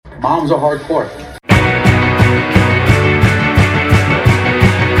Moms are hardcore.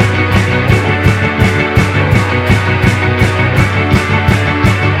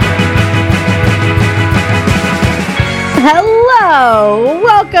 Hello!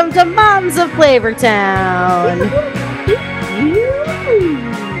 Welcome to Moms of Flavortown.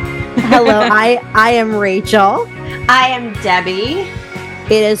 Hello, I am Rachel. I am Debbie.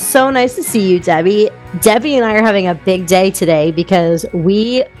 It is so nice to see you, Debbie. Debbie and I are having a big day today because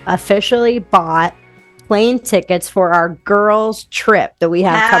we officially bought plane tickets for our girls' trip that we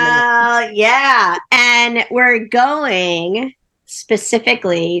have coming up. Yeah. And we're going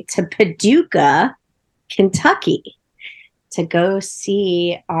specifically to Paducah, Kentucky, to go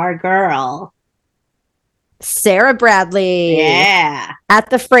see our girl, Sarah Bradley. Yeah. At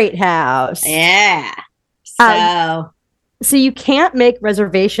the Freight House. Yeah. So you can't make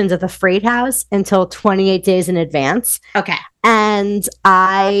reservations at the Freight House until 28 days in advance. Okay. And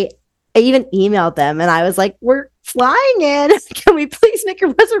I even emailed them and I was like, we're flying in. Can we please make a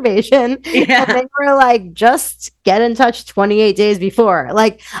reservation? Yeah. And they were like, just get in touch 28 days before.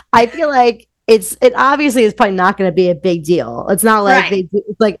 Like, I feel like it obviously is probably not going to be a big deal. It's not like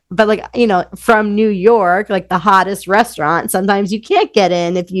but you know, from New York, like the hottest restaurant, sometimes you can't get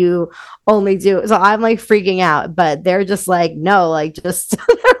in if you only do. So I'm like freaking out, but they're just like, no, like just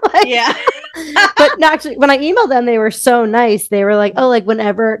like, yeah. But no, actually, when I emailed them, they were so nice. They were like, oh, like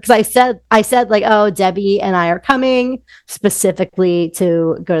whenever, because I said like, oh, Debbie and I are coming specifically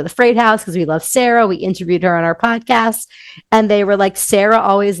to go to the Freight House because we love Sarah. We interviewed her on our podcast. And they were like, Sarah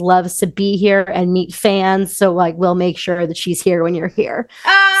always loves to be here and meet fans. So like, we'll make sure that she's here when you're here.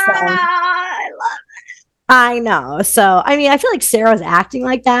 I love it. I know. So, I mean, I feel like Sarah was acting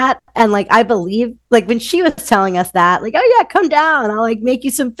like that. And like, I believe, like when she was telling us that, like, oh yeah, come down. I'll like make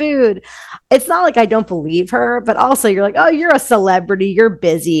you some food. It's not like I don't believe her, but also you're like, oh, you're a celebrity. You're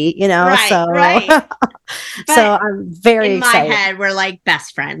busy, you know? Right. So I'm very excited. In my head, we're like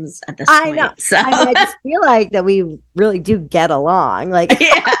best friends at this point. I know. So I mean, I just feel like that we really do get along. Like,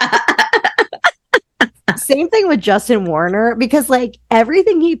 yeah. Same thing with Justin Warner, because like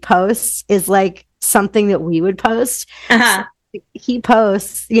everything he posts is like something that we would post. Uh-huh. So he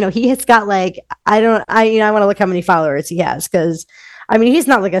posts, you know, he has got like, I want to look how many followers he has. Cause I mean, he's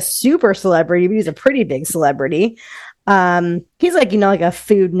not like a super celebrity, but he's a pretty big celebrity. He's like, you know, like a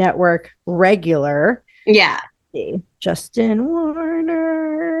Food Network regular. Yeah. Justin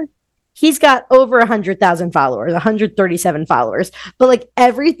Warner. He's got over 100,000 followers, 137 followers. But like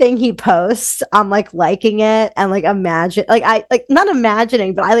everything he posts, I'm like liking it and like not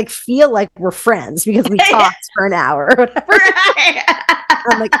imagining, but I like feel like we're friends because we talked for an hour or whatever. Right.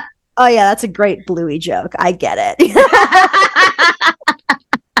 I'm like, oh yeah, that's a great Bluey joke. I get it.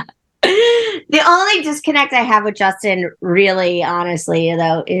 The only disconnect I have with Justin, really, honestly,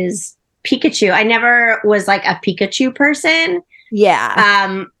 though, is Pikachu. I never was like a Pikachu person.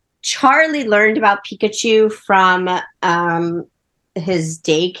 Yeah. Charlie learned about Pikachu from his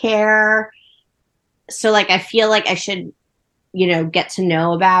daycare. So like I feel like I should, you know, get to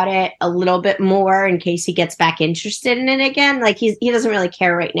know about it a little bit more in case he gets back interested in it again. Like he doesn't really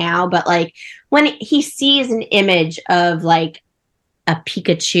care right now, but like when he sees an image of like a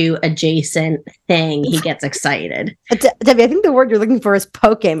Pikachu adjacent thing, he gets excited. Debbie, I think the word you're looking for is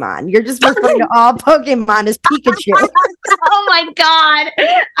Pokemon. You're just referring to all Pokemon as Pikachu. Oh my God.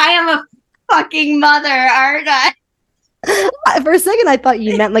 I am a fucking mother, aren't I? For a second, I thought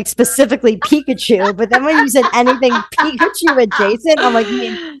you meant like specifically Pikachu, but then when you said anything Pikachu adjacent, I'm like, you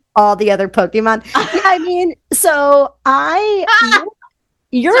mean all the other Pokemon? Yeah, I mean, so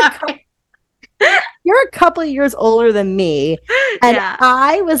you're a couple of years older than me. And yeah.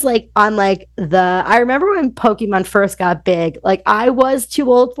 I was like on like I remember when Pokemon first got big, like I was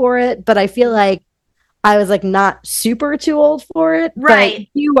too old for it, but I feel like I was like not super too old for it. Right.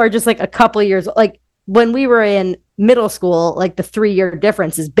 But you are just like a couple of years, like when we were in middle school, like the 3-year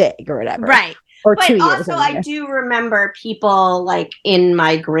difference is big or whatever. Right. Or but 2 years. Also, I do remember people like in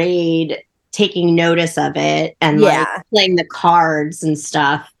my grade taking notice of it and like playing the cards and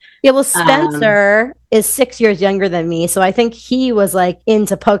stuff. Yeah, well, Spencer is 6 years younger than me, so I think he was like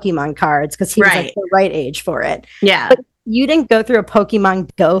into Pokemon cards because he was like the right age for it. Yeah. But you didn't go through a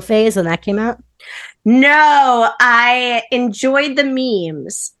Pokemon Go phase when that came out? No, I enjoyed the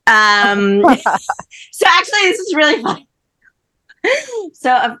memes. So actually, this is really funny.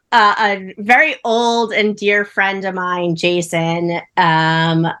 So a very old and dear friend of mine, Jason,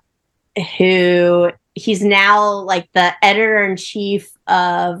 who he's now like the editor-in-chief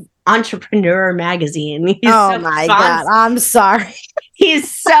of Entrepreneur magazine. He's oh my God, I'm sorry. He's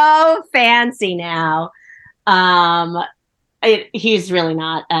so fancy now. He's really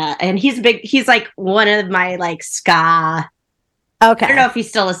not. And he's like one of my like ska. Okay. I don't know if he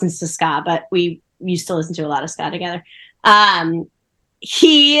still listens to ska, but we used to listen to a lot of ska together.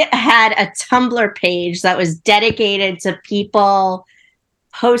 He had a Tumblr page that was dedicated to people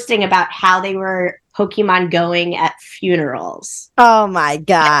posting about how they were Pokemon going at funerals. Oh my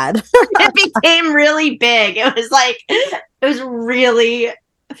God. It became really big. It was really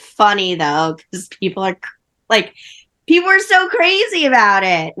funny though, because people are so crazy about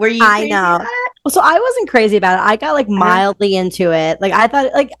it. Were you crazy about it? So I wasn't crazy about it. I got like mildly into it. Like I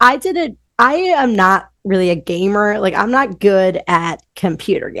thought, like I did it. I am not really a gamer. Like I'm not good at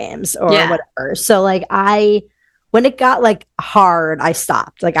computer games or whatever. So like when it got like hard, I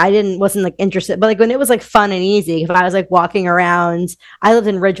stopped. Like wasn't like interested. But like when it was like fun and easy, if I was like walking around, I lived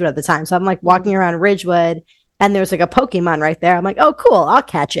in Ridgewood at the time. So I'm like walking around Ridgewood and there's like a Pokemon right there. I'm like, oh, cool. I'll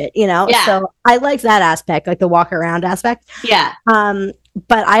catch it, you know? Yeah. So I liked that aspect, like the walk around aspect. Yeah.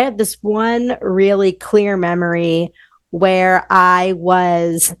 But I have this one really clear memory where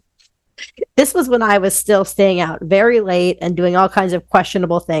this was when I was still staying out very late and doing all kinds of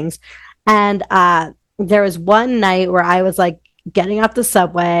questionable things. And there was one night where I was like getting off the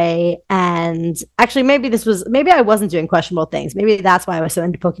subway, and actually maybe I wasn't doing questionable things. Maybe that's why I was so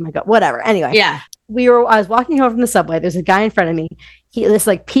into Pokemon Go. Whatever. Anyway. Yeah. I was walking home from the subway. There's a guy in front of me. This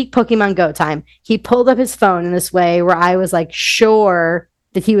like peak Pokemon Go time. He pulled up his phone in this way where I was like sure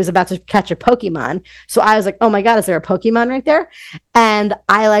that he was about to catch a Pokemon. So I was like, oh my God, is there a Pokemon right there? And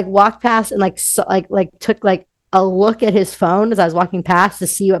I like walked past and took like a look at his phone as I was walking past to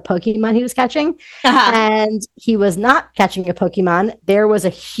see what Pokemon he was catching. And he was not catching a Pokemon. There was a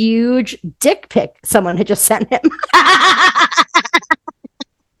huge dick pic someone had just sent him.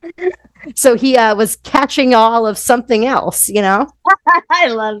 So he was catching all of something else, you know? I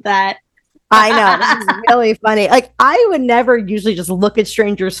love that. I know. This is really funny. Like, I would never usually just look at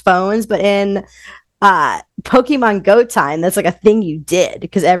strangers' phones, but in Pokemon Go time, that's like a thing you did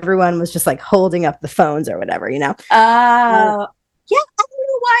because everyone was just like holding up the phones or whatever, you know? Yeah.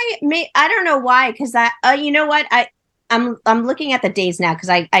 I don't know why. Because you know what? I'm looking at the days now because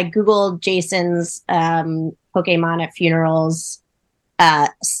I Googled Jason's Pokemon at funerals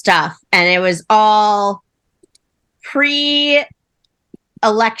stuff, and it was all pre-election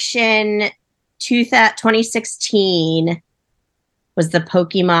 2016 was the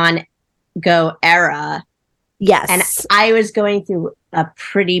Pokemon Go era. Yes. And I was going through a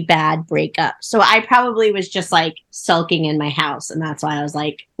pretty bad breakup. So I probably was just like sulking in my house, and that's why I was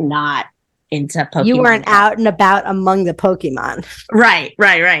like not into Pokemon. You weren't out and about among the Pokemon. Right.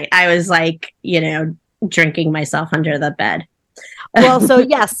 I was like, drinking myself under the bed. Well, so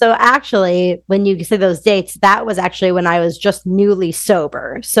yes. So actually, when you say those dates, that was actually when I was just newly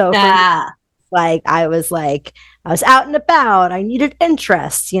sober. So like I was out and about. I needed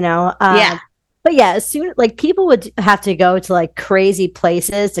interest, you know? Yeah. But yeah, as soon like people would have to go to like crazy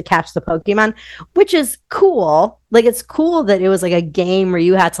places to catch the Pokemon, which is cool. Like it's cool that it was like a game where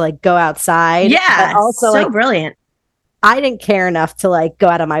you had to like go outside. Yeah. But also so like brilliant. I didn't care enough to like go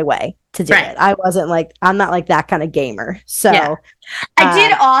out of my way to do it. I wasn't like, I'm not like that kind of gamer. So yeah. I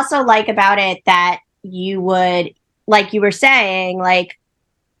did also like about it that you would, like you were saying, like,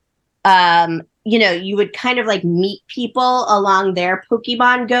 you would kind of like meet people along their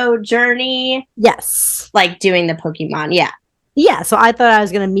Pokemon Go journey. Yes. Like doing the Pokemon. Yeah. Yeah. So I thought I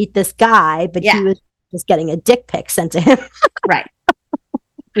was going to meet this guy, but he was just getting a dick pic sent to him. Right.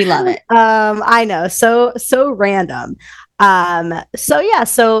 We love it. I know. So random.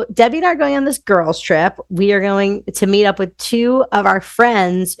 So Debbie and I are going on this girls trip. We are going to meet up with two of our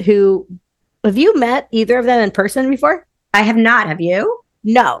friends who, have you met either of them in person before? I have not. Have you?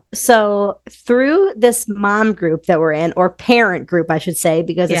 No. So through this mom group that we're in, or parent group, I should say,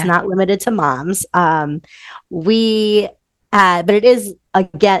 because it's not limited to moms. But it is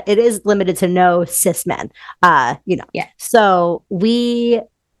limited to no cis men, Yeah. So we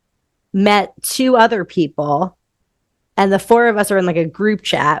met two other people, and the four of us are in like a group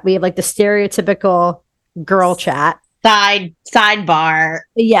chat. We have like the stereotypical girl chat. Sidebar.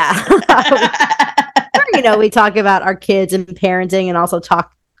 Yeah. We talk about our kids and parenting and also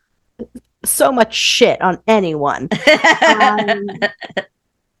talk so much shit on anyone.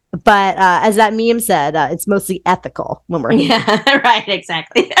 But as that meme said, it's mostly ethical when we're here. Yeah, right,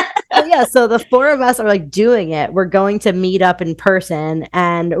 exactly. So the four of us are like doing it. We're going to meet up in person,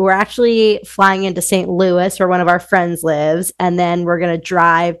 and we're actually flying into St. Louis where one of our friends lives, and then we're going to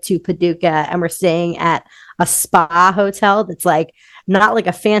drive to Paducah, and we're staying at a spa hotel that's like not like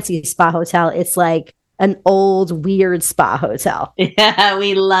a fancy spa hotel. It's like an old weird spa hotel. Yeah,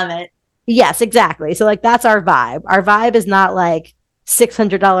 we love it. Yes, exactly. So like that's our vibe. Our vibe is not like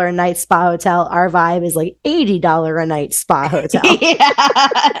 $600 a night spa hotel. Our vibe is like $80 a night spa hotel.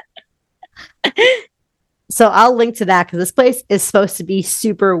 Yeah. So I'll link to that because this place is supposed to be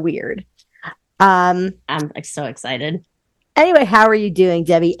super weird. I'm like so excited. Anyway, how are you doing,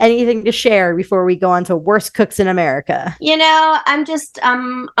 Debbie? Anything to share before we go on to worst cooks in America? You know, I'm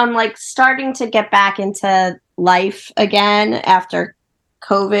like starting to get back into life again after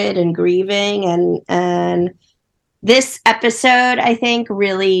COVID and grieving, and this episode I think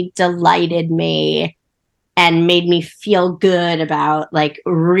really delighted me and made me feel good about like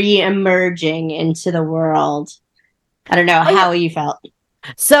re-emerging into the world. I don't know how you felt.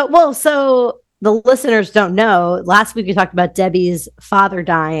 So the listeners don't know. Last week we talked about Debbie's father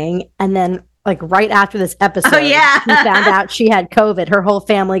dying, and then like right after this episode, she found out she had COVID. Her whole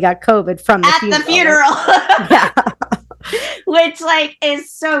family got COVID from the funeral. Yeah. Which like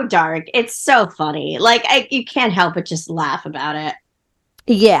is so dark. It's so funny. Like you can't help but just laugh about it.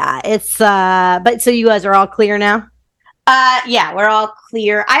 Yeah, it's but so you guys are all clear now? Yeah, we're all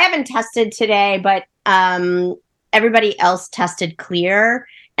clear. I haven't tested today, but everybody else tested clear,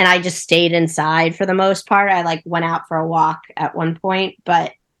 and I just stayed inside for the most part. I like went out for a walk at one point,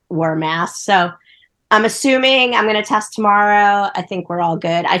 but wore a mask. So I'm assuming I'm going to test tomorrow. I think we're all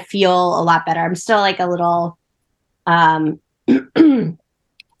good. I feel a lot better. I'm still like a little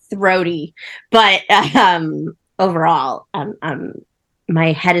throaty, but overall,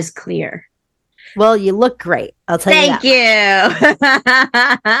 my head is clear. Well, you look great. I'll tell you that.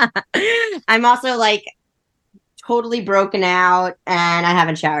 Thank you. I'm also like totally broken out, and I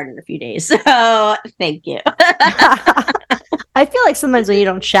haven't showered in a few days. So thank you. I feel like sometimes when you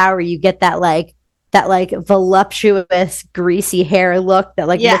don't shower, you get that voluptuous, greasy hair look that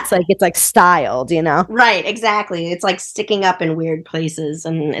looks like it's like styled, you know? Right, exactly. It's like sticking up in weird places,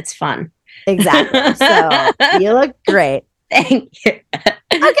 and it's fun. Exactly. So you look greit. Thank you.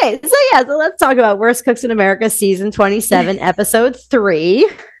 Okay, so let's talk about Worst Cooks in America, season 27, episode 3.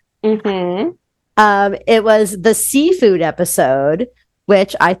 Mm-hmm. It was the seafood episode,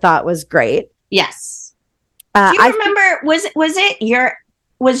 which I thought was great. Yes. Do you remember?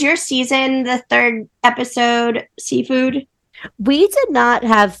 Was your season the 3rd episode seafood? We did not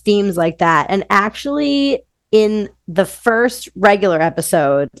have themes like that, and actually, in the first regular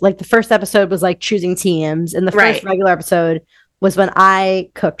episode, like the first episode was like choosing teams, and the first regular episode was when I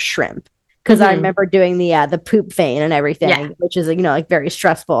cooked shrimp. Because I remember doing the poop vein and everything, which is like very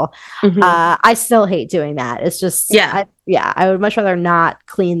stressful. I still hate doing that. It's just I would much rather not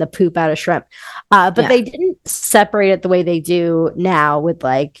clean the poop out of shrimp. But they didn't separate it the way they do now with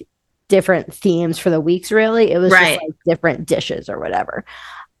like different themes for the weeks. Really, it was just like different dishes or whatever.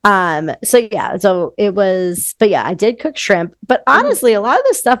 So it was. But yeah, I did cook shrimp. But honestly, a lot of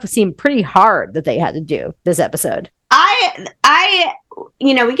this stuff seemed pretty hard that they had to do this episode. I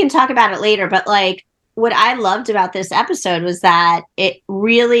we can talk about it later, but like what I loved about this episode was that it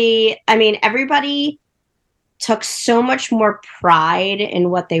really, everybody took so much more pride in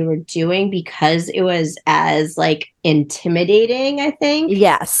what they were doing because it was as like intimidating, I think.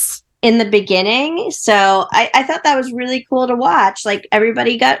 Yes. In the beginning. So I thought that was really cool to watch. Like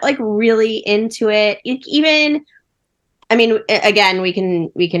everybody got like really into it. Even, again, we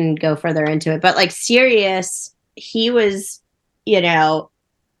can go further into it, but like Sirius, he was,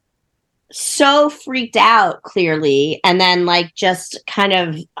 so freaked out clearly, and then like just kind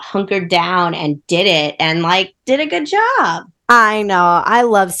of hunkered down and did it, and like did a good job. I know. I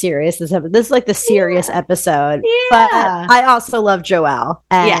love Sirius. This is like the serious episode. Yeah. But I also love Joelle,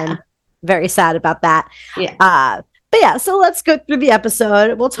 and very sad about that. Yeah. But yeah, so let's go through the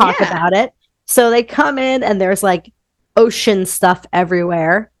episode. We'll talk about it. So they come in and there's like ocean stuff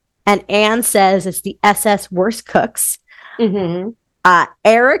everywhere. And Anne says it's the SS Worst Cooks. Mm-hmm.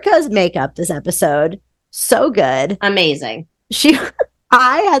 Erica's makeup this episode, so good. Amazing.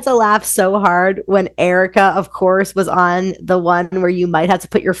 I had to laugh so hard when Erica, of course, was on the one where you might have to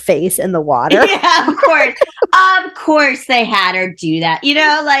put your face in the water. Yeah, of course. Of course they had her do that.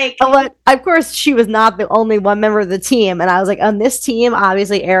 Of course, she was not the only one member of the team. And I was like, on this team,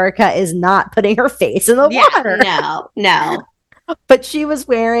 obviously, Erica is not putting her face in the water. No. But she was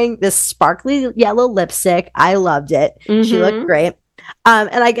wearing this sparkly yellow lipstick. I loved it. Mm-hmm. She looked great. And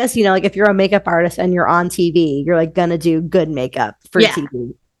I guess, like if you're a makeup artist and you're on TV, you're like going to do good makeup for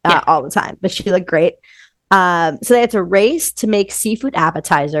TV all the time. But she looked great. So they had to race to make seafood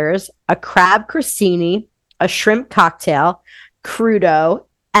appetizers, a crab crostini, a shrimp cocktail, crudo,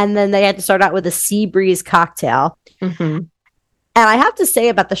 and then they had to start out with a sea breeze cocktail. Mm-hmm. And I have to say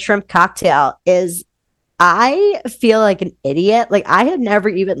about the shrimp cocktail is I feel like an idiot. Like I had never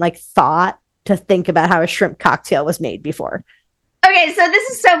even like thought to think about how a shrimp cocktail was made before. Okay, so this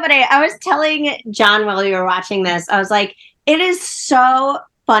is so funny. I was telling John while we were watching this, I was like, it is so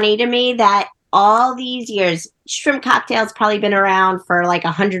funny to me that all these years, shrimp cocktails probably been around for like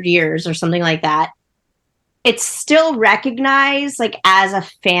 100 years or something like that. It's still recognized like as a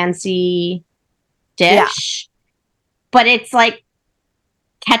fancy dish, but it's like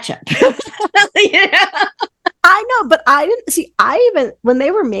ketchup. You know? I know, but I didn't see. I even when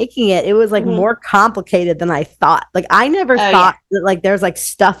they were making it, it was like more complicated than I thought. Like I never thought that like there's like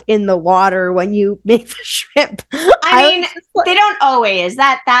stuff in the water when you make the shrimp. I mean, they don't always.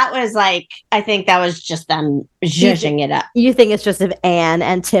 That was like I think that was just them zhuzhing it up. You think it's just if Anne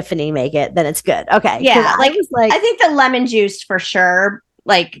and Tiffany make it, then it's good. Okay, yeah. I think the lemon juice for sure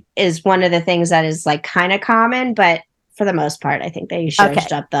like is one of the things that is like kind of common, but for the most part, I think they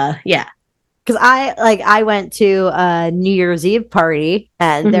zhuzhed up the Because I went to a New Year's Eve party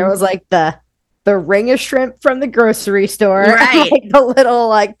and there was like the ring of shrimp from the grocery store, right? And, like, the little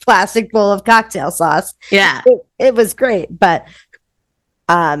like plastic bowl of cocktail sauce. Yeah, it was great, but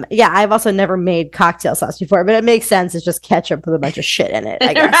I've also never made cocktail sauce before, but it makes sense. It's just ketchup with a bunch of shit in it,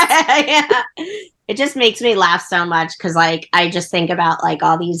 I guess. Right, yeah. It just makes me laugh so much because like I just think about like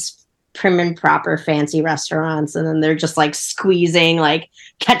all these prim and proper fancy restaurants and then they're just like squeezing like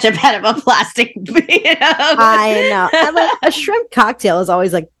ketchup out of a plastic I know. And, like, a shrimp cocktail is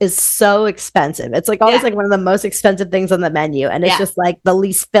always like is so expensive. It's like always like one of the most expensive things on the menu, and it's just like the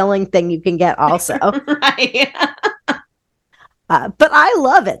least filling thing you can get also. Right. But I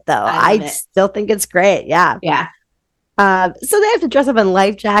love it though. I still think it's great. Yeah. So they have to dress up in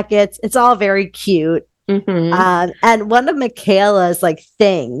life jackets. It's all very cute. And one of Michaela's like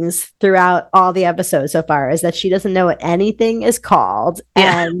things throughout all the episodes so far is that she doesn't know what anything is called,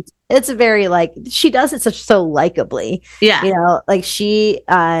 and it's very like she does it so likably. Yeah, you know, like she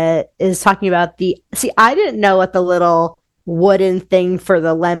is talking about I didn't know what the little wooden thing for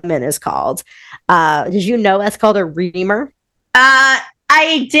the lemon is called. Did you know that's called a reamer?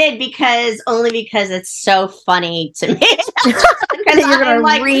 I did because it's so funny to me. Because you're gonna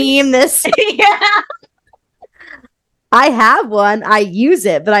like, ream this. Yeah. I have one. I use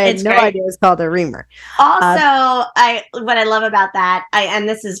it, but I had no idea it was called a reamer. Also, what I love about that, and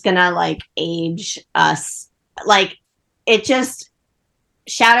this is gonna like age us, like it just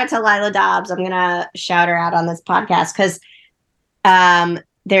shout out to Lila Dobbs. I'm gonna shout her out on this podcast because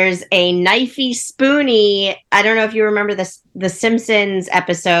there's a knifey spoony. I don't know if you remember the Simpsons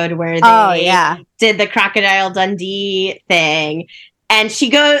episode where they did the Crocodile Dundee thing, and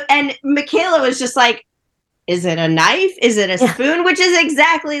Michaela was just like, is it a knife? Is it a spoon? Which is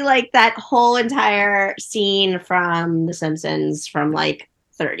exactly like that whole entire scene from The Simpsons from like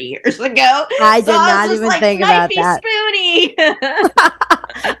 30 years ago. I did not even think about that. Spoony.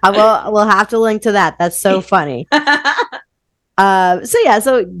 We'll have to link to that. That's so funny.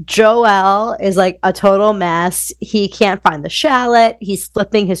 So Joel is like a total mess. He can't find the shallot. He's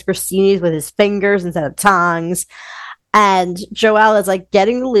flipping his crostinis with his fingers instead of tongs. And Joel is like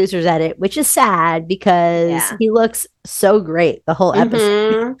getting the losers at it, which is sad because he looks so great the whole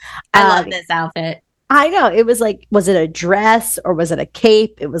episode. I love this outfit. I know. It was like, was it a dress or was it a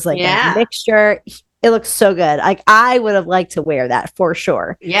cape? It was like a mixture. It looks so good. Like I would have liked to wear that for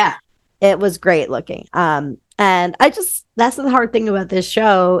sure. Yeah. It was great looking. And that's the hard thing about this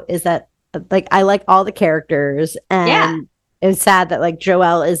show is that like I like all the characters and it's sad that like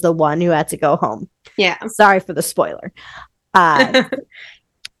Joel is the one who had to go home. Yeah. Sorry for the spoiler. Avi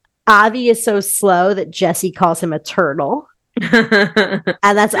is so slow that Jesse calls him a turtle. And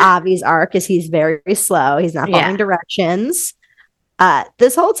that's Avi's arc is he's very slow. He's not following directions.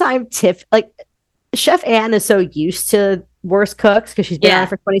 This whole time, Chef Anne is so used to worst cooks because she's been on it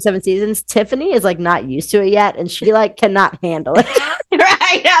for 27 seasons. Tiffany is like not used to it yet, and she like cannot handle it.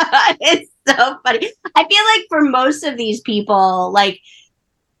 Right? It's so funny. I feel like for most of these people, like,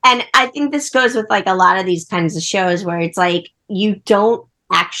 and I think this goes with like a lot of these kinds of shows where it's like you don't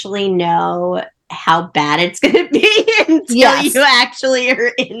actually know how bad it's going to be until you actually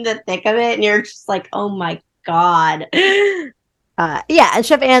are in the thick of it, and you're just like, oh my god. And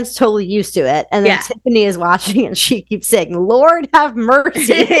Chef Anne's totally used to it. And then Tiffany is watching and she keeps saying, Lord have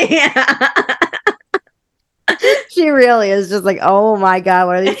mercy. She really is just like, oh my God,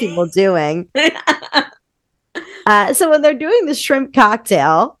 what are these people doing? So when they're doing the shrimp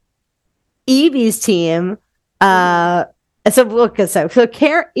cocktail, Evie's team, Evie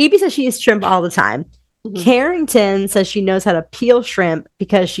says she eats shrimp all the time. Mm-hmm. Carrington says she knows how to peel shrimp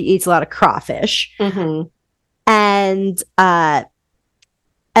because she eats a lot of crawfish. Mm-hmm. And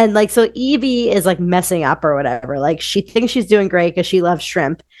And like, so Evie is like messing up or whatever. Like, she thinks she's doing great because she loves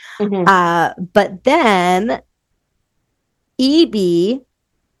shrimp. But then Evie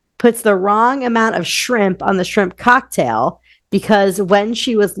puts the wrong amount of shrimp on the shrimp cocktail because when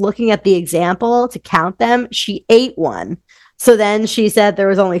she was looking at the example to count them, she ate one. So then she said there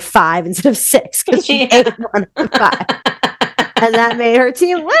was only 5 instead of 6 because she ate one of 5. And that made her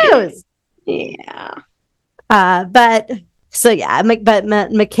team lose. Yeah. But so yeah, but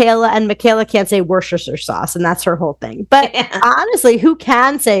Michaela can't say Worcestershire sauce, and that's her whole thing. But honestly, who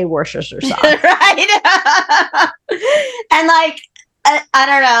can say Worcestershire sauce? Right. And like, I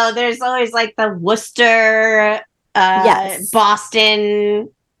don't know, there's always like the Worcester, Boston,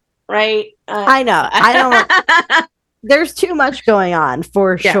 right? I know. I don't. There's too much going on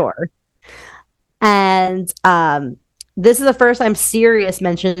for sure. And this is the first time Sirius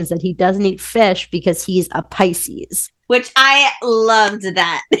mentions that he doesn't eat fish because he's a Pisces. Which I loved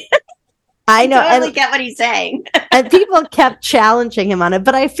that. I know. I totally get what he's saying. And people kept challenging him on it.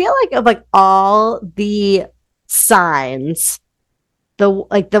 But I feel like of like all the signs,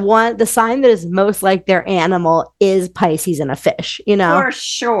 the sign that is most like their animal is Pisces and a fish, you know? For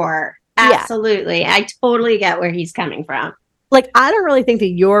sure. Absolutely. Yeah. I totally get where he's coming from. Like, I don't really think that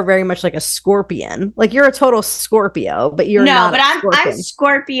you're very much like a Scorpion. Like, you're a total Scorpio, but you're not. No, but I'm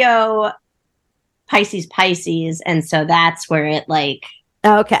Scorpio, Pisces, and so that's where it like.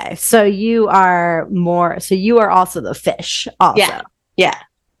 Okay, so you are more. So you are also the fish. Also, yeah.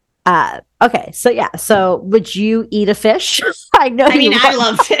 Okay, so yeah. So would you eat a fish? I know. I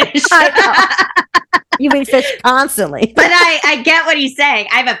love fish. You eat fish constantly. But I get what he's saying.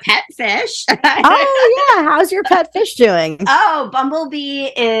 I have a pet fish. Oh, yeah. How's your pet fish doing? Oh, Bumblebee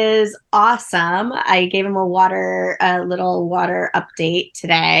is awesome. I gave him a little water update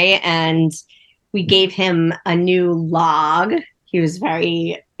today, and we gave him a new log. He was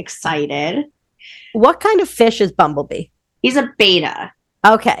very excited. What kind of fish is Bumblebee? He's a beta.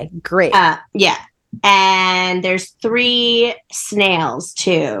 Okay, great. Yeah. And there's 3 snails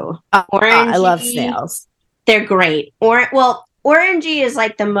too. I love snails. They're great. Orangey is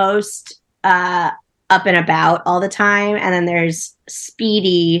like the most up and about all the time. And then there's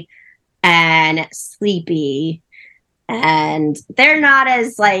Speedy and Sleepy. And they're not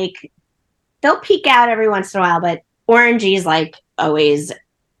as like, they'll peek out every once in a while, but Orangey is like always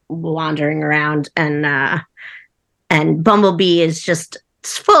wandering around. And Bumblebee is just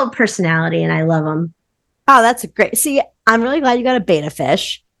full of personality, and I love them. Oh, that's great. See, I'm really glad you got a beta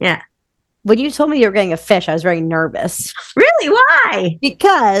fish. Yeah. When you told me you were getting a fish, I was very nervous. Really? Why?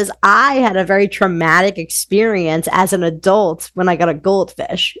 Because I had a very traumatic experience as an adult when I got a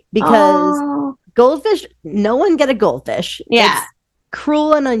goldfish. Because goldfish, no one get a goldfish. Yeah. It's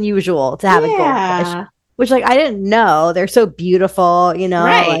cruel and unusual to have a goldfish. Which, like, I didn't know. They're so beautiful, you know.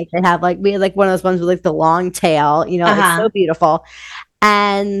 Right. Like, they have, like, we had, like, one of those ones with, like, the long tail, you know. It's so beautiful.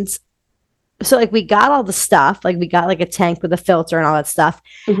 And so, like, we got all the stuff. Like, we got, like, a tank with a filter and all that stuff.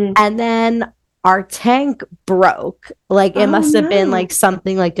 Mm-hmm. And then our tank broke. Like, it must have been, like,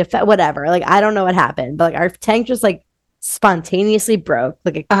 something, like, whatever. Like, I don't know what happened. But, like, our tank just, like, spontaneously broke.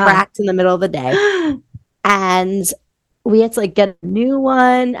 Like, it cracked in the middle of the day. And we had to like get a new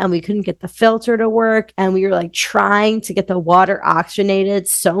one, and we couldn't get the filter to work, and we were like trying to get the water oxygenated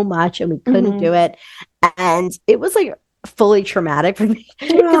so much, and we couldn't do it, and it was like fully traumatic for me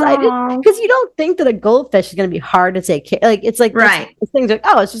because you don't think that a goldfish is going to be hard to take care. Like, it's like this thing's like,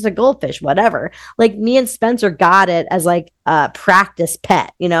 oh, it's just a goldfish, whatever. Like, me and Spencer got it as like a practice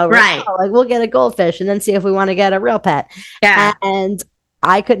pet, you know, right? Like, we'll get a goldfish and then see if we want to get a real pet. Yeah, and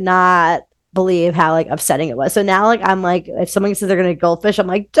I could not believe how like upsetting it was. So now, like, I'm like, if someone says they're gonna goldfish, I'm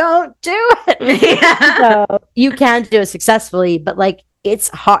like, don't do it. Yeah. So you can do it successfully, but like, it's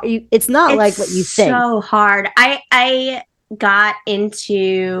hard. It's not like what you think. So hard. I got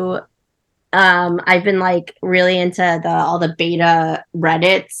into I've been like really into all the beta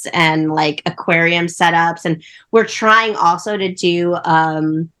Reddits and like aquarium setups, and we're trying also to do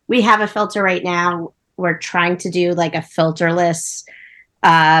we have a filter right now. We're trying to do like a filterless.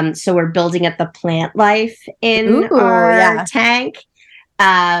 So we're building up the plant life in our tank.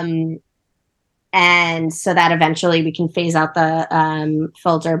 And so that eventually we can phase out the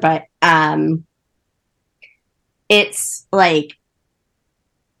filter. But it's like,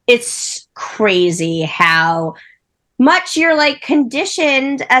 it's crazy how much you're like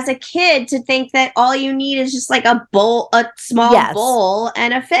conditioned as a kid to think that all you need is just like a small bowl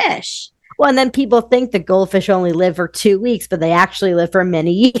and a fish. Well, and then people think the goldfish only live for 2 weeks, but they actually live for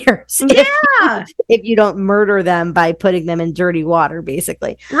many years. Yeah. If you don't murder them by putting them in dirty water,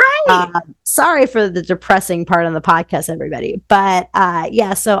 basically. Right. Sorry for the depressing part on the podcast, everybody. But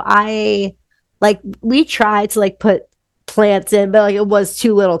yeah, so we tried to like put plants in, but like it was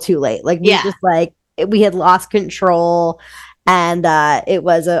too little too late. Like we just like we had lost control. And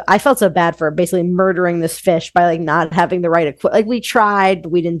I felt so bad for basically murdering this fish by like not having the right equipment. Like we tried,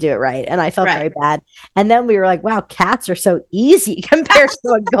 but we didn't do it right. And I felt very bad. And then we were like, wow, cats are so easy compared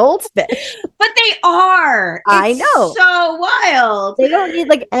to a goldfish. But they are. I know. So wild. They don't need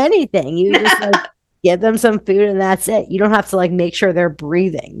like anything. You just like give them some food and that's it. You don't have to like make sure they're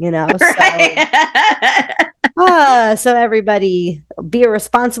breathing, you know? Right. So everybody be a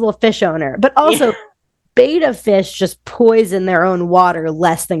responsible fish owner, but also betta fish just poison their own water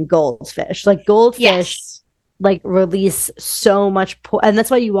less than goldfish. Like goldfish like release so much and that's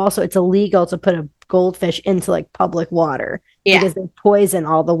why it's illegal to put a goldfish into like public water because they poison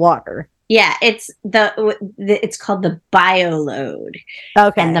all the water. Yeah, it's called the bioload.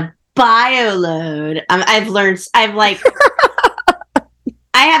 Okay. And the bioload, I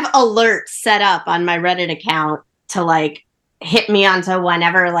have alerts set up on my Reddit account to like hit me onto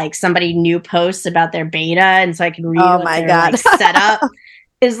whenever like somebody new posts about their betta, and so I can read what their like, setup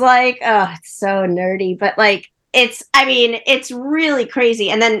is like. Oh, it's so nerdy, but like it's really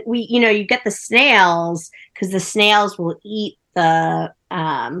crazy. And then you get the snails because the snails will eat the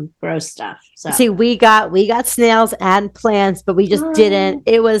gross stuff. So see, we got snails and plants, but we just didn't.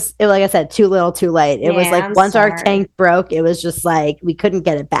 It was like I said, too little, too late. It was like once our tank broke, it was just like we couldn't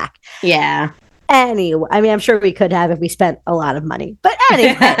get it back. Yeah. Anyway, I mean, I'm sure we could have if we spent a lot of money. But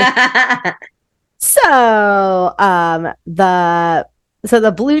anyway, so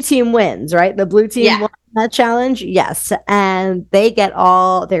the blue team wins, right? The blue team won that challenge, yes, and they get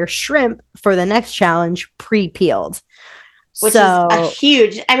all their shrimp for the next challenge pre-peeled, which is a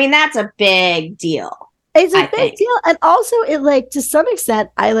huge. I mean, that's a big deal. It's a big deal, and also it like to some extent,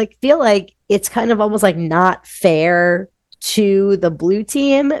 I like feel like it's kind of almost like not fair to the blue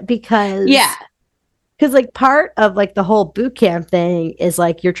team because like part of like the whole boot camp thing is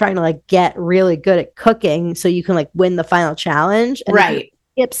like you're trying to like get really good at cooking so you can like win the final challenge. And right.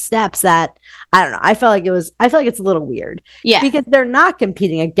 Skip steps that I don't know. I feel like it's a little weird. Yeah. Because they're not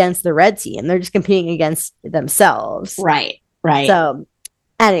competing against the red team. They're just competing against themselves. Right. Right. So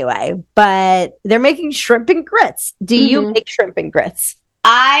anyway, but they're making shrimp and grits. Do you make shrimp and grits?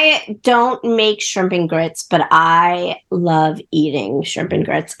 I don't make shrimp and grits, but I love eating shrimp and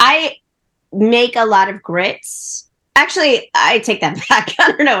grits. I make a lot of grits. Actually, I take that back.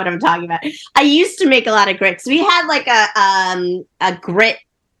 I don't know what I'm talking about. I used to make a lot of grits. We had like a grit,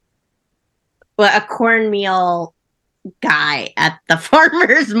 a cornmeal guy at the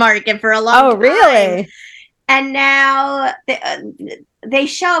farmer's market for a long time. Oh, really? And now they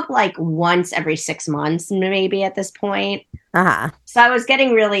show up like once every 6 months, maybe at this point. So I was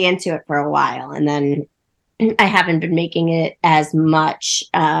getting really into it for a while, and then I haven't been making it as much.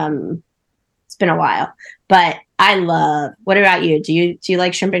 It's been a while, but I love. What about you? Do you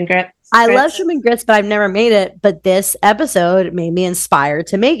like shrimp and grits? I love shrimp and grits, but I've never made it. But this episode made me inspired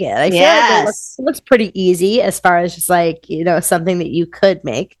to make it. I feel like it looks pretty easy as far as just like something that you could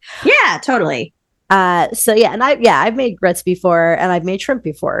make. Yeah, totally. So yeah, and I've made grits before, and I've made shrimp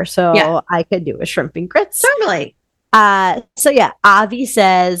before, so I could do a shrimp and grits. Totally. So yeah, Avi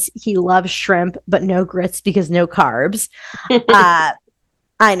says he loves shrimp, but no grits because no carbs.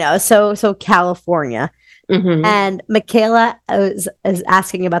 I know. So California. And Michaela is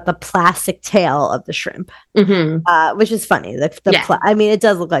asking about the plastic tail of the shrimp, which is funny. I mean, it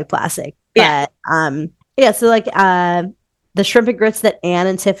does look like plastic, but so like the shrimp and grits that Anne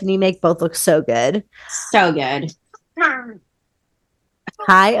and Tiffany make both look so good. So good.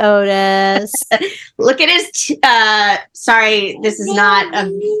 Hi, Otis. Look at his. Sorry, this is not a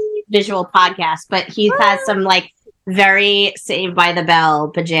visual podcast, but he has some like very Saved by the Bell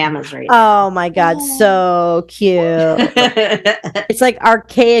pajamas right now. Oh my god, so cute. It's like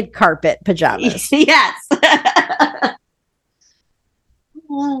arcade carpet pajamas. Yes.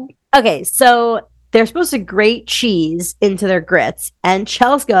 Okay, so they're supposed to grate cheese into their grits, and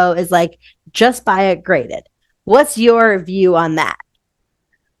Chelsco is like, just buy it grated. What's your view on that?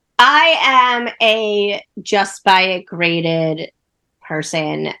 I am a just buy it grated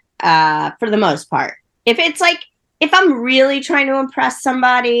person for the most part. If I'm really trying to impress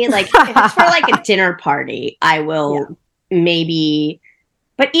somebody, like if it's for like a dinner party, I will maybe.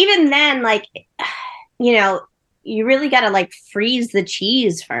 But even then, like, you really got to like freeze the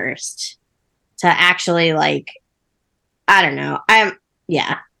cheese first to actually like, I don't know.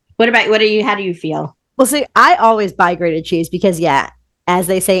 How do you feel? Well, see, I always buy grated cheese because, yeah, as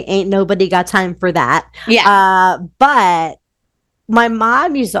they say, ain't nobody got time for that. Yeah. But my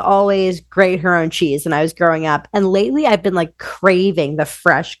mom used to always grate her own cheese when I was growing up. And lately I've been like craving the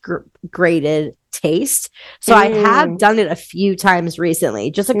fresh grated taste. So I have done it a few times recently,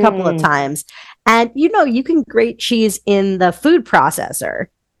 just a couple of times. And you can grate cheese in the food processor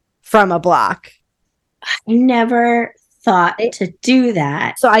from a block. I never thought to do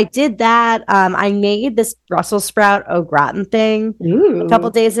that. So I did that. I made this Brussels sprout au gratin thing a couple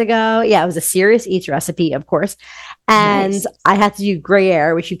days ago. Yeah, it was a Serious Eats recipe, of course. And nice. I had to do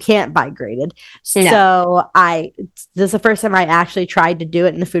Gruyere, which you can't buy grated. No. So this is the first time I actually tried to do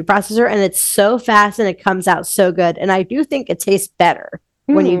it in the food processor, and it's so fast and it comes out so good. And I do think it tastes better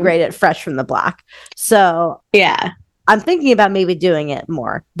when you grate it fresh from the block. So yeah, I'm thinking about maybe doing it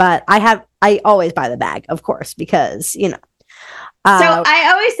more, but I always buy the bag, of course, because, so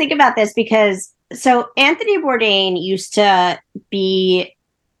I always think about this because Anthony Bourdain used to be,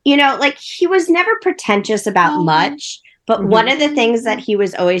 like he was never pretentious about much, but one of the things that he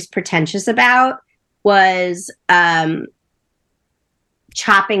was always pretentious about was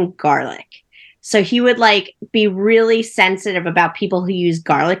chopping garlic. So he would like be really sensitive about people who use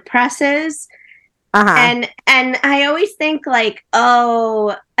garlic presses. And I always think like,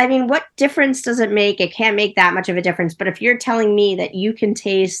 what difference does it make? It can't make that much of a difference. But if you're telling me that you can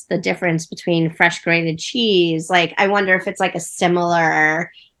taste the difference between fresh grated cheese, like I wonder if it's like a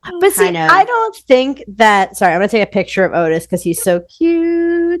similar. But see, I don't think that. Sorry, I'm gonna take a picture of Otis because he's so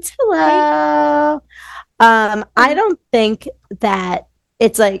cute. Hello. I don't think that.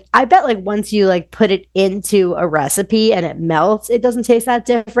 It's like, I bet like once you like put it into a recipe and it melts, it doesn't taste that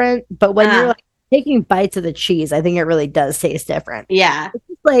different. But when you're like taking bites of the cheese, I think it really does taste different. Yeah.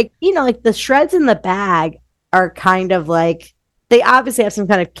 It's like, like the shreds in the bag are kind of like, they obviously have some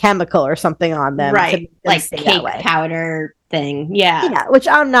kind of chemical or something on them. Right. Like cake powder thing. Yeah. Yeah. Which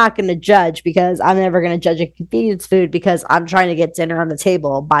I'm not going to judge because I'm never going to judge a convenience food because I'm trying to get dinner on the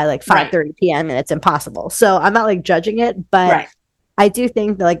table by like 5:30 p.m. and it's impossible. So I'm not like judging it, but I do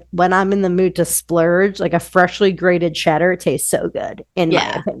think that like when I'm in the mood to splurge, like a freshly grated cheddar tastes so good in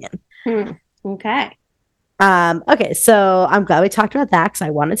my opinion. Okay. Okay, so I'm glad we talked about that because I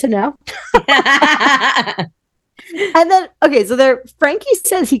wanted to know. And then, okay, so Frankie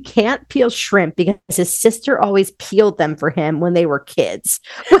says he can't peel shrimp because his sister always peeled them for him when they were kids,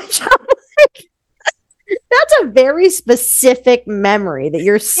 which I'm like, that's a very specific memory that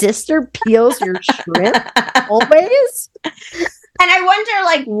your sister peels your shrimp always. And I wonder,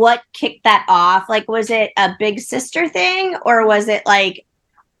 like, what kicked that off? Like, was it a big sister thing, or was it like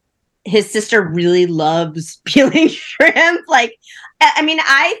his sister really loves peeling shrimp? Like, I mean,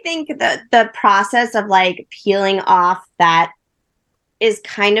 I think the process of like peeling off that is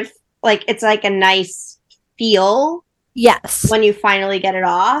kind of like, it's like a nice feel. Yes. When you finally get it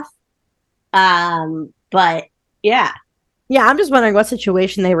off. But yeah. Yeah, I'm just wondering what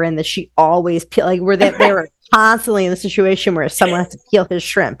situation they were in that she always peel. Like, were they were constantly in the situation where someone has to peel his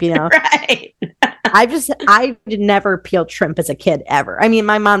shrimp, Right. I never peeled shrimp as a kid ever. I mean,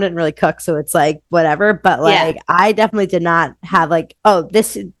 my mom didn't really cook, so it's like whatever. But like, I definitely did not have like,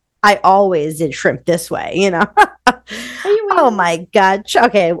 I always did shrimp this way, Oh my God.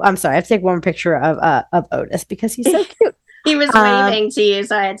 Okay, I'm sorry. I have to take one picture of Otis because he's so cute. He was waving to you,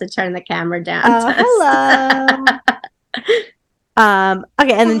 so I had to turn the camera down. Hello.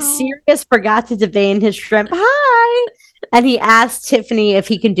 Okay, and then Sirius forgot to devein his shrimp. Hi. And he asked Tiffany if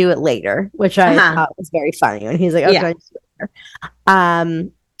he can do it later, which I thought was very funny. And he's like, okay. Yeah.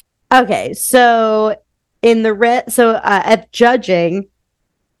 Okay, so at judging,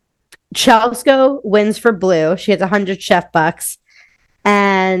 Chelsko wins for blue. She has 100 chef bucks,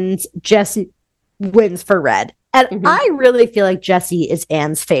 and Jesse wins for red. And I really feel like Jesse is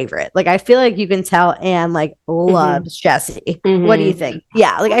Anne's favorite. Like, I feel like you can tell Anne like loves Jesse. What do you think?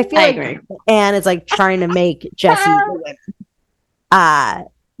 Yeah, like I feel like Anne is like trying to make Jesse the winner.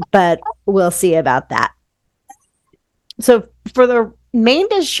 But we'll see about that. So for the main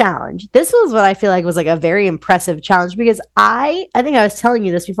dish challenge, this was what I feel like was like a very impressive challenge because I think I was telling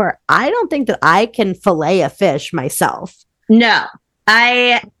you this before. I don't think that I can fillet a fish myself. No,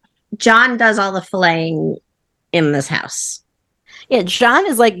 John does all the filleting in this house. Yeah, John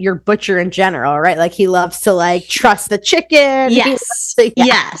is like your butcher in general, right? Like he loves to like truss the chicken. Yes.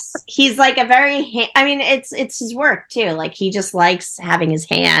 Yes. He's like a very I mean, it's his work too. Like he just likes having his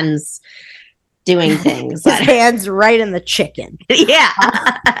hands doing things. His hands right in the chicken. Yeah.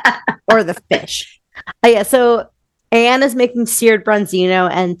 Or the fish. Yeah, so Anne is making seared branzino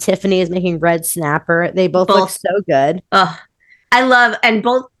and Tiffany is making red snapper. They both look so good. Oh, I love, and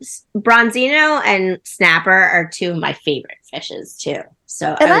both Bronzino and Snapper are two of my favorite fishes too.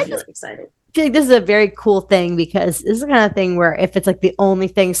 So I was really excited. I feel like this is a very cool thing because this is the kind of thing where if it's like the only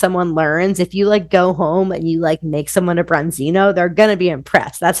thing someone learns, if you like go home and you like make someone a Bronzino, they're gonna be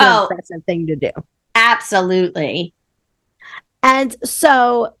impressed. That's an impressive thing to do. Absolutely. And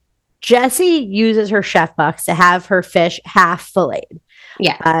so Jessie uses her chef box to have her fish half filleted.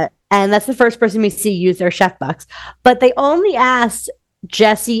 Yeah. And that's the first person we see use their chef box. But they only asked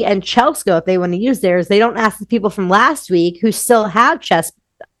Jessie and Chelsko if they want to use theirs. They don't ask the people from last week who still have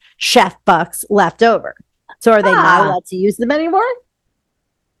chef bucks left over. So are they not allowed to use them anymore?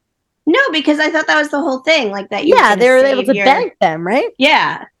 No, because I thought that was the whole thing. Like that. Yeah, they were able to bank them, right?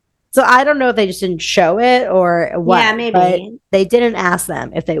 Yeah. So I don't know if they just didn't show it or what. Yeah, maybe. But they didn't ask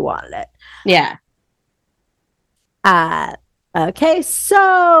them if they wanted it. Yeah. Okay,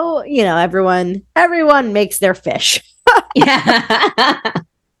 so everyone makes their fish. Yeah.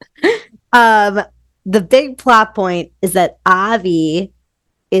 The big plot point is that Avi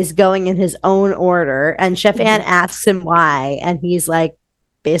is going in his own order, and Chef Ann asks him why, and he's like,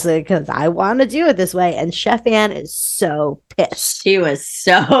 basically, because I want to do it this way. And Chef Ann is so pissed. She was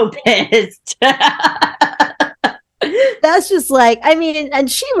so pissed. That's just like, I mean,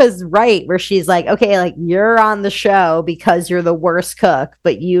 and she was right where she's like, okay, like you're on the show because you're the worst cook,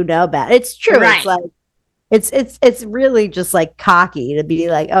 but you know better. It's true. Right. It's like, it's really just like cocky to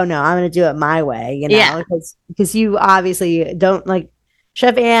be like, oh no, I'm going to do it my way, because you obviously don't like.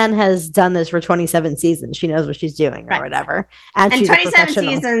 Chef Ann has done this for 27 seasons. She knows what she's doing or whatever. And she's 27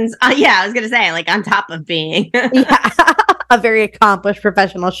 seasons. Yeah, I was going to say, like, on top of being a very accomplished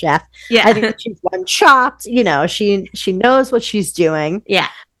professional chef. Yeah. I think that she's one chopped. She knows what she's doing. Yeah.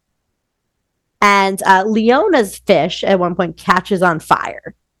 And Leona's fish at one point catches on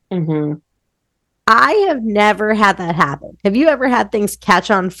fire. Mm-hmm. I have never had that happen. Have you ever had things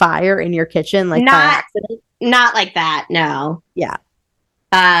catch on fire in your kitchen? Like not like that. No. Yeah.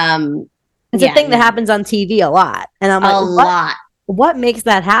 It's a thing that happens on TV a lot. And I'm like, what makes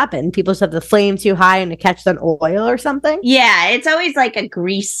that happen? People just have the flame too high and to catch on oil or something? Yeah, it's always like a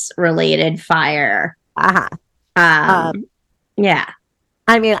grease related fire. Yeah.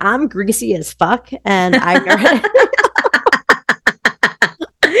 I mean, I'm greasy as fuck and I've never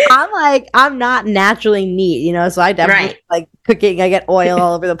I'm not naturally neat, so I definitely like cooking. I get oil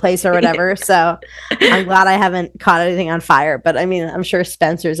all over the place or whatever. So I'm glad I haven't caught anything on fire. But I mean, I'm sure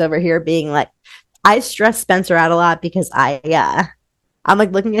Spencer's over here being like, I stress Spencer out a lot because I'm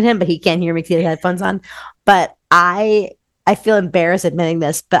like looking at him, but he can't hear me because he has headphones on. But I feel embarrassed admitting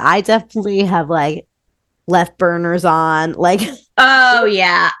this, but I definitely have like left burners on. Like, oh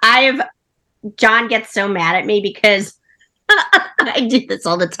yeah, John gets so mad at me because I do this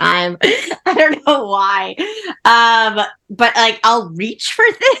all the time. I don't know why. But like I'll reach for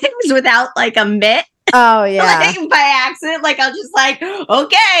things without like a mitt. Oh yeah. Like by accident. Like I'll just like,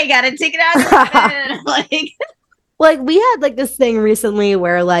 okay, gotta take it out. Like we had like this thing recently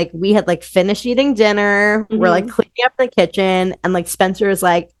where like we had like finished eating dinner. Mm-hmm. We're like cleaning up the kitchen and like Spencer is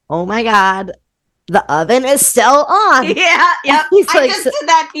like, oh my God, the oven is still on. Yeah, yep. I just did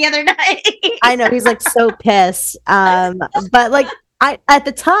that the other night. I know, he's like so pissed. But like at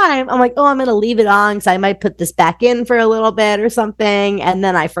the time, I'm like, oh, I'm gonna leave it on because I might put this back in for a little bit or something, and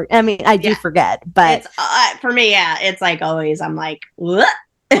then I do forget. But it's, for me, it's like always. I'm like, what?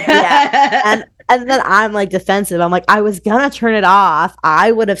 Yeah, and then I'm like defensive. I'm like, I was gonna turn it off.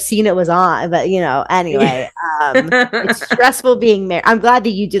 I would have seen it was on, but anyway, it's stressful being married. I'm glad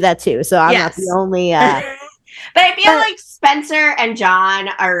that you do that too. So I'm not the only. But I feel like Spencer and John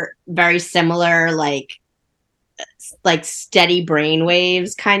are very similar, like steady brain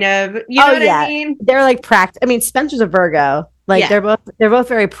waves, kind of. You know what I mean? They're like I mean, Spencer's a Virgo. Like they're both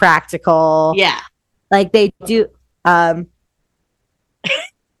very practical. Yeah, like they do.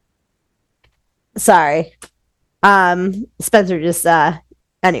 Sorry. Spencer just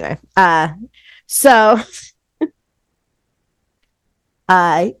anyway. So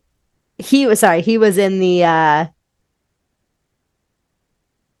he was in the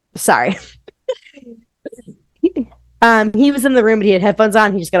sorry. He was in the room, but he had headphones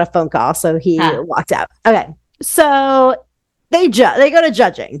on. He just got a phone call, so he walked out. Okay. So they go to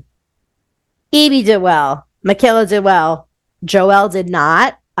judging. Evie did well. Michaela did well. Joel did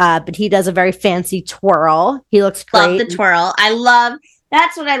not. But he does a very fancy twirl. He looks great. Love the twirl.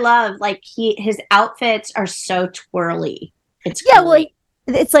 That's what I love. Like his outfits are so twirly. It's well,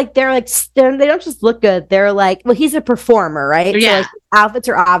 it's like they don't just look good. They're like, well, he's a performer, right? Yeah. So like, outfits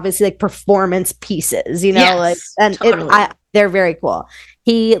are obviously like performance pieces, Yes, totally. They're very cool.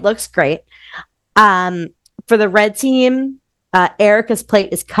 He looks great. For the red team, Erica's plate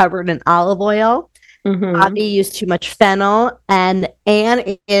is covered in olive oil. Avi used too much fennel, and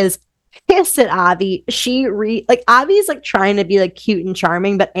Anne is pissed at Avi. Avi's like trying to be like cute and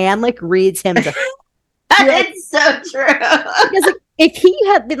charming, but Anne like reads him to it's so true. Because like, if he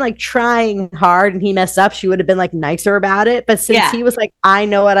had been like trying hard and he messed up, she would have been like nicer about it. But since he was like, I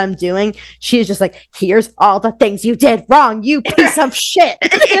know what I'm doing, she's just like, here's all the things you did wrong, you piece of shit.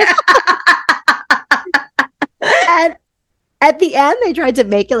 And at the end, they tried to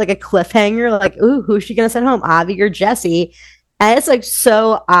make it like a cliffhanger, like, ooh, who's she gonna send home, Avi or Jesse? And it's like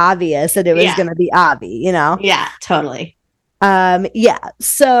so obvious that it was gonna be Avi, you know? Yeah, totally.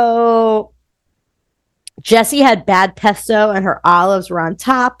 So Jessie had bad pesto and her olives were on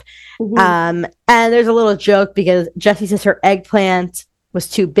top. And there's a little joke because Jessie says her eggplant was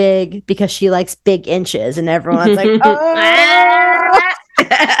too big because she likes big inches, and everyone's like, oh.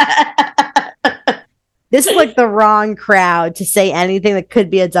 This is like the wrong crowd to say anything that could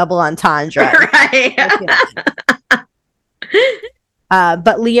be a double entendre. Right.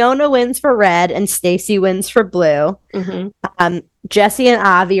 But Leona wins for red and Stacy wins for blue. Jesse and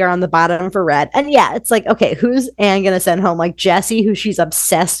Avi are on the bottom for red. And yeah, it's like, okay, who's Anne going to send home? Like Jesse, who she's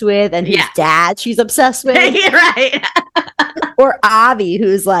obsessed with, and whose dad she's obsessed with. Right. Or Avi,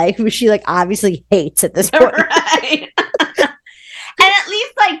 who she like obviously hates at this point. Right. And at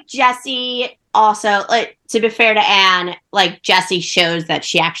least like Jesse also, like, to be fair to Anne, like Jesse shows that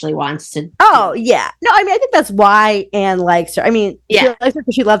she actually wants to. Oh yeah. No, I mean, I think that's why Anne likes her. I mean, she likes her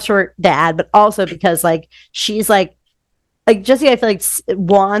because she loves her dad, but also because like she's like Jessie, I feel like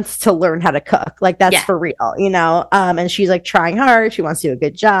wants to learn how to cook. Like that's for real, you know? And she's like trying hard. She wants to do a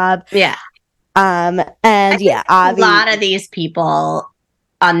good job. Yeah. And Avi, a lot of these people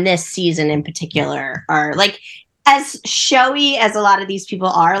on this season in particular are like, as showy as a lot of these people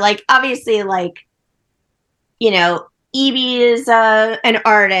are, like obviously, like, you know, Evie is an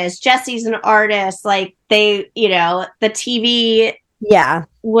artist, Jesse's an artist, like they, you know, the TV I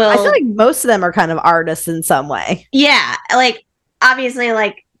feel like most of them are kind of artists in some way. Yeah, like obviously,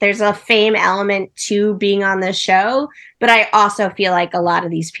 like there's a fame element to being on this show, but I also feel like a lot of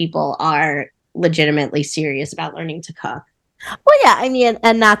these people are legitimately serious about learning to cook. Well, yeah, I mean,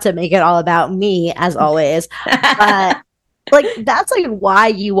 and not to make it all about me, as always, but like that's like why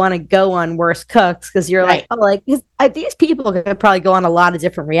you want to go on Worst Cooks, because you're like, oh, like these people could probably go on a lot of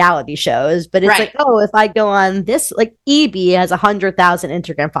different reality shows, but it's like, oh, if I go on this, like Evie has 100,000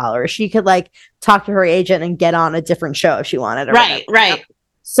 Instagram followers, she could like talk to her agent and get on a different show if she wanted. Or whatever, you know?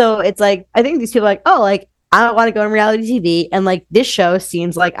 So it's like I think these people are like, oh, like I don't want to go on reality TV, and like this show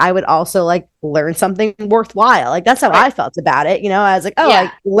seems like I would also like learn something worthwhile. Like that's how I felt about it, you know. I was like, oh,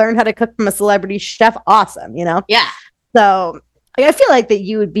 I learned how to cook from a celebrity chef, awesome, you know. So like, I feel like that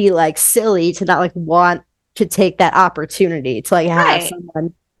you would be like silly to not like want to take that opportunity to like have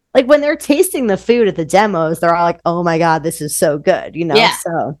someone like when they're tasting the food at the demos, they're all like, oh my god, this is so good, you know.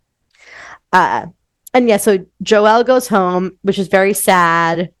 So and yeah, so Joelle goes home, which is very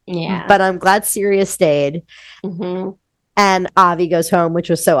sad. Yeah. But I'm glad Sirius stayed. And Avi goes home, which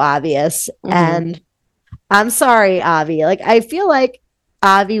was so obvious. And I'm sorry, Avi. Like, I feel like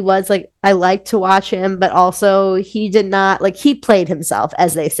Avi was like, I like to watch him, but also he did not, like, he played himself,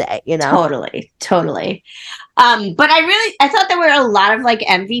 as they say, you know? Totally. But I thought there were a lot of like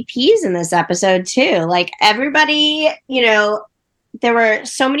MVPs in this episode too. Like everybody, you know, there were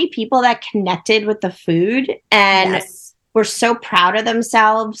so many people that connected with the food and were so proud of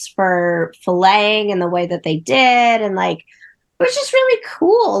themselves for filleting and the way that they did. And like, it was just really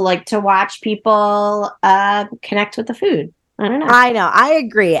cool, like to watch people connect with the food. I don't know. I know. I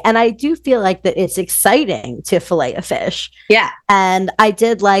agree. And I do feel like that it's exciting to fillet a fish. Yeah. And I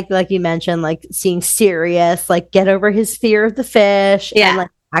did like you mentioned, like seeing Sirius, like get over his fear of the fish and like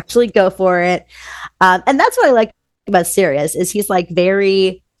actually go for it. And that's what I like about Sirius is he's like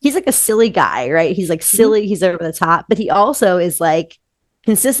a silly guy, right? He's like silly, he's over the top, but he also is like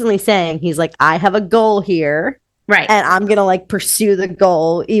consistently saying he's like, I have a goal here, right? And I'm gonna like pursue the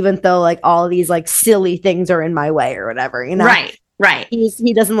goal, even though like all these like silly things are in my way or whatever, you know? Right.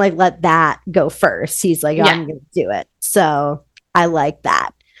 He doesn't like let that go first. He's like, I'm gonna do it. So I like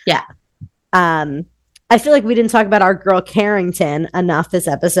that. Yeah. I feel like we didn't talk about our girl Carrington enough this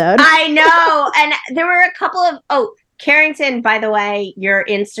episode. I know. And there were a couple of, Carrington, by the way, your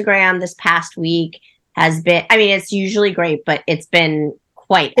Instagram this past week has been, I mean, it's usually great, but it's been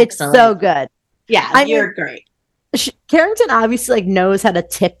quite excellent. It's so good. Yeah, you're great. Carrington obviously like knows how to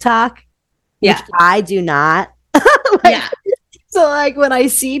TikTok, which I do not. So like when I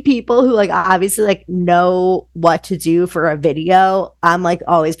see people who like obviously like know what to do for a video, I'm like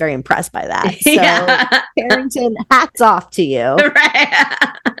always very impressed by that. So Yeah. Carrington, hats off to you. Right.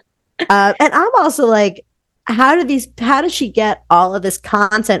 And I'm also like, how does she get all of this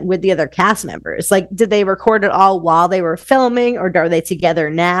content with the other cast members? Like, did they record it all while they were filming, or are they together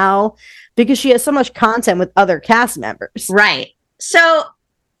now? Because she has so much content with other cast members. Right. So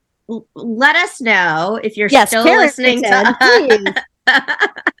let us know if you're still Carrington, listening to please.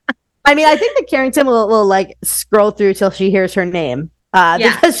 I mean, I think that Carrington will like scroll through till she hears her name.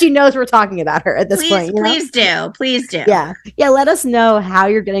 Because she knows we're talking about her at this point. Please do. Yeah. Let us know how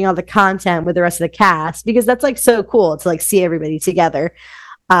you're getting all the content with the rest of the cast, because that's like so cool to like see everybody together.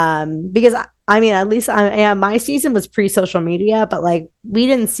 Because I mean, at least my season was pre-social media, but like we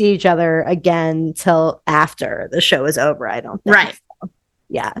didn't see each other again till after the show was over, I don't think. Right. So,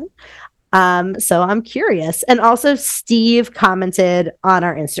 yeah. So I'm curious. And also Steve commented on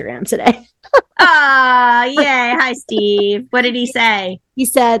our Instagram today. Yay. Hi, Steve. What did he say? He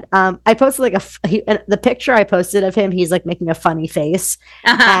said, I posted like the picture I posted of him, he's like making a funny face.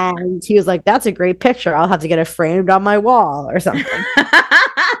 And he was like, that's a great picture. I'll have to get it framed on my wall or something.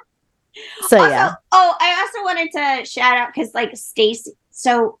 So, also, yeah. Oh, I also wanted to shout out because like Stacey,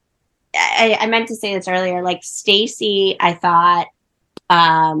 so I meant to say this earlier, like Stacey, I thought,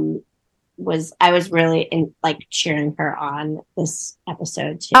 I was really in like cheering her on this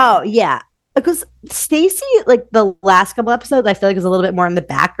episode too. Oh yeah, because Stacey, like the last couple episodes, I feel like was a little bit more in the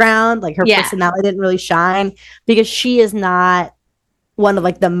background. Like her personality didn't really shine because she is not one of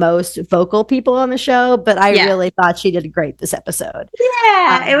like the most vocal people on the show. But I really thought she did great this episode.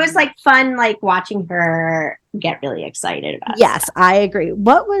 Yeah, it was like fun, like watching her get really excited about. Yes, I agree.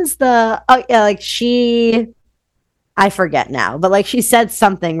 What was I forget now, but like she said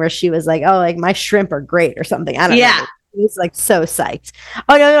something where she was like, "Oh, like my shrimp are great" or something. I don't know. She was like so psyched.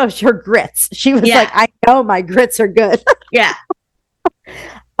 Oh no, her grits. She was like, "I know my grits are good." Yeah.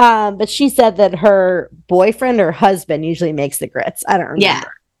 But she said that her boyfriend or husband usually makes the grits. I don't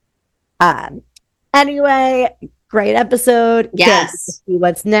remember. Yeah. Anyway, great episode. Yes. See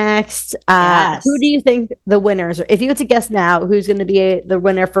what's next. Who do you think the winners are? If you had to guess now, who's going to be the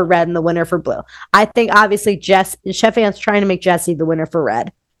winner for red and the winner for blue? I think obviously Chef Ant's trying to make Jessie the winner for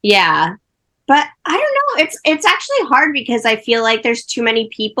red. Yeah. But I don't know. It's actually hard because I feel like there's too many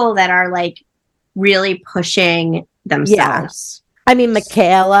people that are like really pushing themselves. Yeah. I mean,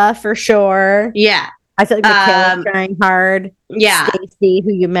 Michaela for sure. Yeah. I feel like Michaela's trying hard. Yeah. Stacey,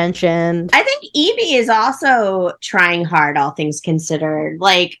 who you mentioned. I think Evie is also trying hard, all things considered.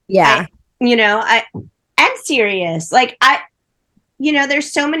 Like, and serious. Like,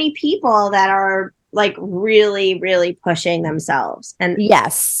 there's so many people that are like really, really pushing themselves. And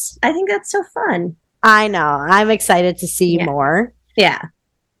yes, I think that's so fun. I know. I'm excited to see more. Yeah.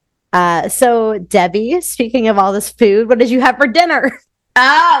 So Debbie, speaking of all this food, what did you have for dinner?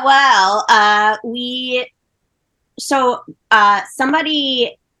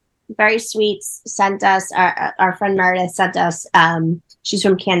 Somebody very sweet sent us, our friend Meredith sent us, she's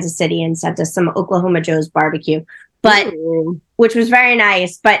from Kansas City and sent us some Oklahoma Joe's barbecue, which was very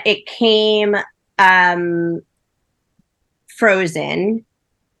nice, but it came frozen,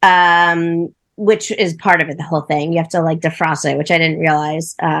 which is part of it, the whole thing. You have to like defrost it, which I didn't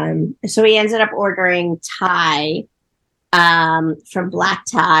realize. So we ended up ordering Thai from Black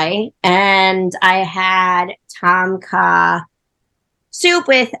Thai, and I had tom kha soup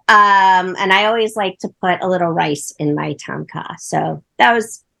with and I always like to put a little rice in my tom kha, so that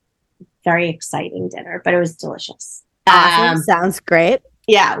was very exciting dinner, but it was delicious. Awesome. Sounds great.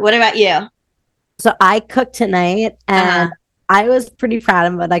 Yeah. What about you? So I cooked tonight, and I was pretty proud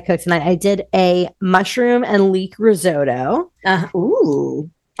of what I cooked tonight. I did a mushroom and leek risotto.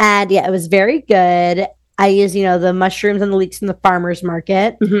 Ooh. And yeah, it was very good. I used, the mushrooms and the leeks from the farmer's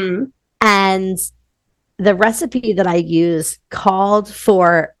market. Mm-hmm. And the recipe that I used called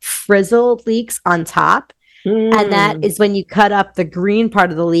for frizzled leeks on top. And that is when you cut up the green part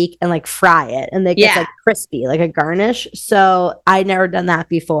of the leek and like fry it, and they get like crispy, like a garnish. So I'd never done that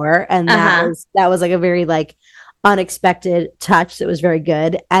before. And that was like a very like unexpected touch. That was very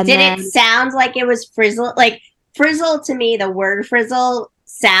good. And did it sound like it was frizzle? Like frizzle, to me, the word frizzle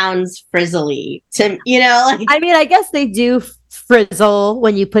sounds frizzly to like, I mean, I guess they do frizzle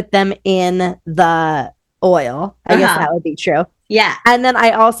when you put them in the oil. I guess that would be true. Yeah. And then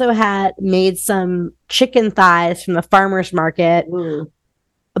I also had made some chicken thighs from the farmer's market. Ooh.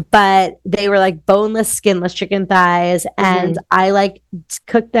 But they were like boneless, skinless chicken thighs. And I like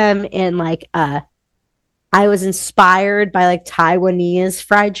cooked them in like I was inspired by like Taiwanese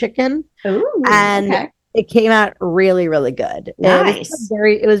fried chicken. Ooh, and it came out really, really good. Nice.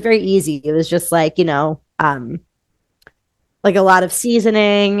 It was very easy. It was just like, like a lot of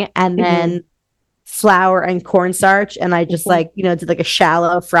seasoning and then flour and cornstarch. And I just did like a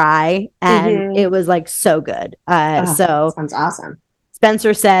shallow fry and it was like so good. So sounds awesome.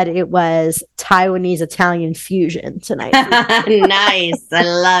 Spencer said it was Taiwanese Italian fusion tonight. Nice. I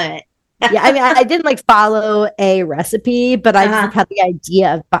love it. Yeah, I mean, I didn't like follow a recipe, but I just had the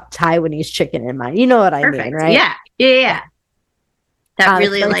idea of Taiwanese chicken in mind. You know what I mean, right? Yeah. That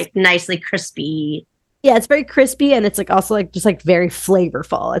really like nicely crispy. Yeah, it's very crispy and it's like also like just like very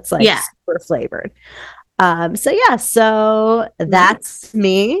flavorful. It's like super flavored. So that's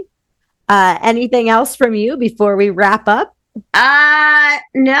me. Anything else from you before we wrap up?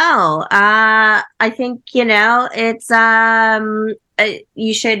 No. I think, it's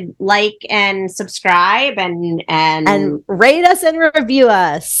you should like and subscribe and rate us and review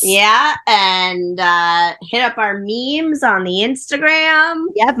us. Yeah, and hit up our memes on the Instagram.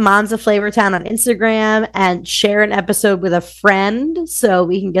 Yep, Moms of Flavortown on Instagram, and share an episode with a friend so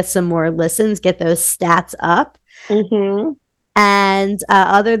we can get some more listens, get those stats up. And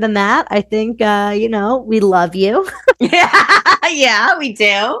other than that, I think we love you. Yeah, we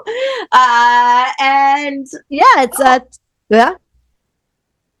do. And it's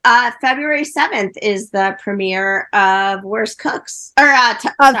February 7th is the premiere of Worst Cooks. Or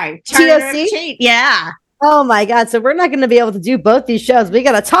TOC? Yeah. Oh my God. So we're not going to be able to do both these shows. We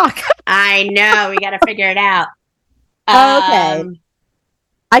got to talk. I know. We got to figure it out. Okay.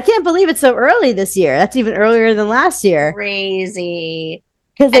 I can't believe it's so early this year. That's even earlier than last year. Crazy.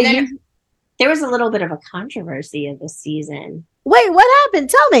 Because there was a little bit of a controversy of this season. Wait, what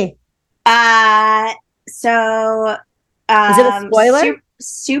happened? Tell me. So is it a spoiler?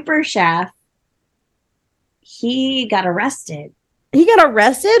 Super Chef, he got arrested. He got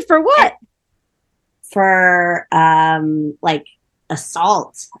arrested for what? For like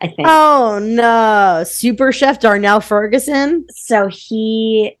assault, I think. Oh no. Super Chef Darnell Ferguson. So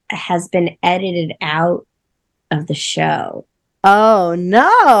he has been edited out of the show. Oh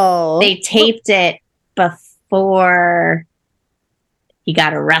no. They taped it before he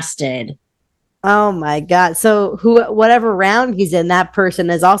got arrested. Oh my God. So whatever round he's in, that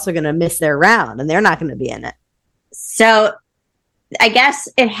person is also going to miss their round and they're not going to be in it. So I guess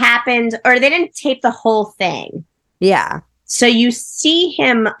it happened, or they didn't tape the whole thing. Yeah. So you see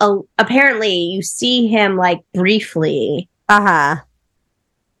him, apparently you see him like briefly. And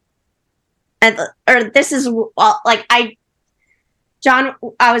this is like, John,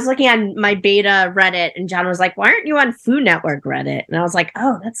 I was looking on my beta Reddit and John was like, why aren't you on Food Network Reddit? And I was like,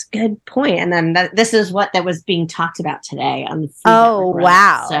 oh, that's a good point. And then this is what that was being talked about today on the Food Network Reddit.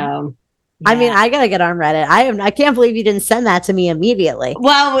 Wow. So, yeah. I mean, I got to get on Reddit. I can't believe you didn't send that to me immediately.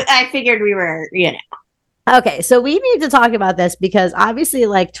 Well, I figured we were, Okay, so we need to talk about this because obviously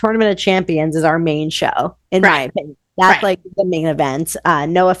like Tournament of Champions is our main show, in my opinion. That's like the main event.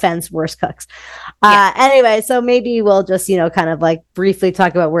 No offense, Worst Cooks. Anyway, so maybe we'll just, kind of like briefly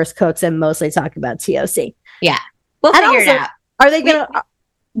talk about Worst Cooks and mostly talk about TOC. Yeah. We'll figure it out. Are they going to,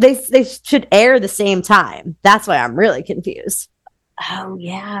 they should air the same time. That's why I'm really confused. Oh,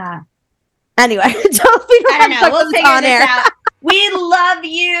 yeah. Anyway, I don't know. We'll figure this out. We love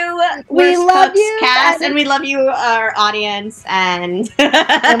you. We love you, cast, and we love you, our audience, and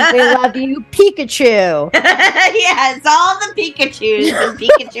we love you, Pikachu. Yes, all the Pikachus and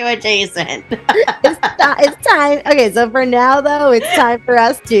Pikachu adjacent. It's time. Okay, so for now, though, it's time for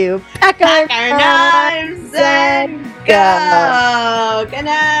us to pack our knives and go. Good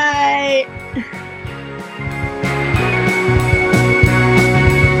night.